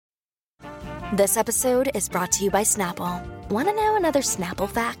This episode is brought to you by Snapple. Want to know another Snapple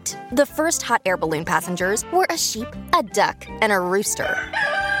fact? The first hot air balloon passengers were a sheep, a duck, and a rooster.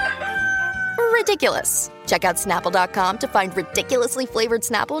 Ridiculous. Check out Snapple.com to find ridiculously flavored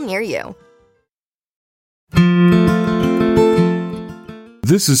Snapple near you.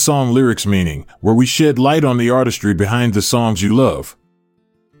 This is Song Lyrics Meaning, where we shed light on the artistry behind the songs you love.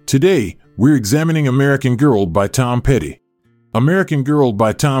 Today, we're examining American Girl by Tom Petty. American Girl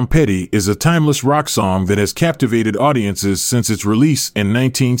by Tom Petty is a timeless rock song that has captivated audiences since its release in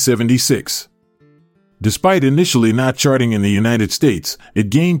 1976. Despite initially not charting in the United States, it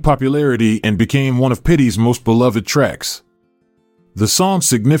gained popularity and became one of Petty's most beloved tracks. The song's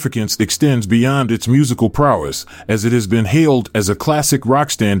significance extends beyond its musical prowess, as it has been hailed as a classic rock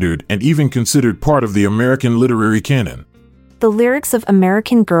standard and even considered part of the American literary canon. The lyrics of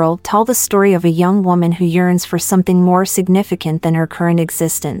American Girl tell the story of a young woman who yearns for something more significant than her current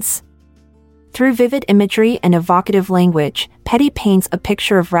existence. Through vivid imagery and evocative language, Petty paints a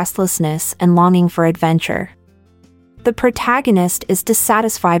picture of restlessness and longing for adventure. The protagonist is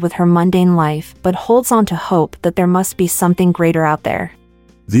dissatisfied with her mundane life but holds on to hope that there must be something greater out there.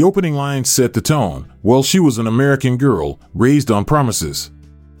 The opening lines set the tone. Well, she was an American girl, raised on promises.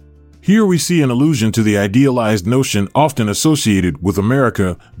 Here we see an allusion to the idealized notion often associated with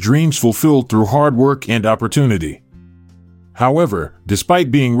America, dreams fulfilled through hard work and opportunity. However, despite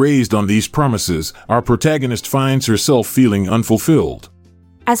being raised on these promises, our protagonist finds herself feeling unfulfilled.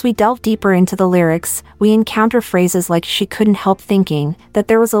 As we delve deeper into the lyrics, we encounter phrases like "she couldn't help thinking" that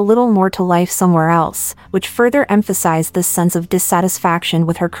there was a little more to life somewhere else, which further emphasize this sense of dissatisfaction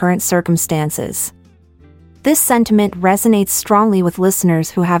with her current circumstances. This sentiment resonates strongly with listeners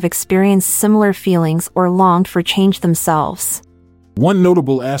who have experienced similar feelings or longed for change themselves. One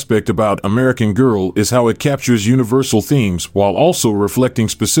notable aspect about American Girl is how it captures universal themes while also reflecting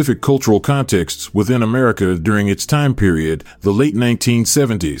specific cultural contexts within America during its time period, the late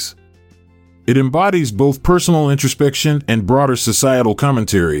 1970s. It embodies both personal introspection and broader societal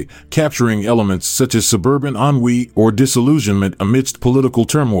commentary, capturing elements such as suburban ennui or disillusionment amidst political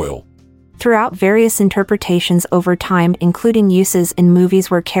turmoil. Throughout various interpretations over time, including uses in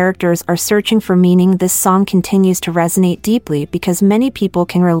movies where characters are searching for meaning, this song continues to resonate deeply because many people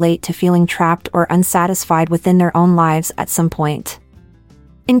can relate to feeling trapped or unsatisfied within their own lives at some point.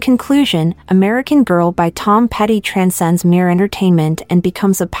 In conclusion, American Girl by Tom Petty transcends mere entertainment and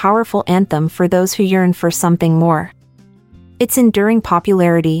becomes a powerful anthem for those who yearn for something more. Its enduring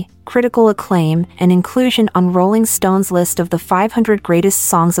popularity, critical acclaim, and inclusion on Rolling Stone's list of the 500 greatest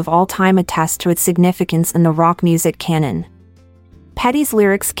songs of all time attest to its significance in the rock music canon. Petty's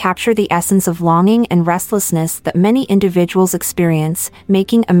lyrics capture the essence of longing and restlessness that many individuals experience,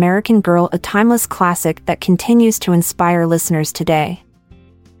 making American Girl a timeless classic that continues to inspire listeners today.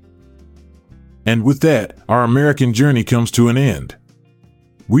 And with that, our American journey comes to an end.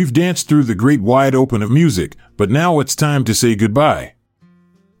 We've danced through the great wide open of music, but now it's time to say goodbye.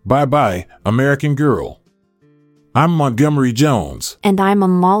 Bye-bye, American Girl. I'm Montgomery Jones. And I'm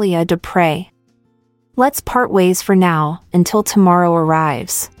Amalia Dupre. Let's part ways for now, until tomorrow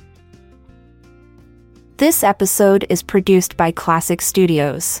arrives. This episode is produced by Classic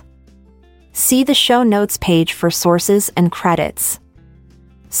Studios. See the show notes page for sources and credits.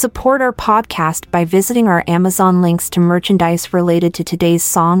 Support our podcast by visiting our Amazon links to merchandise related to today's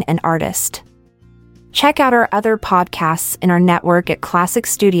song and artist. Check out our other podcasts in our network at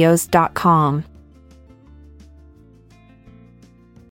classicstudios.com.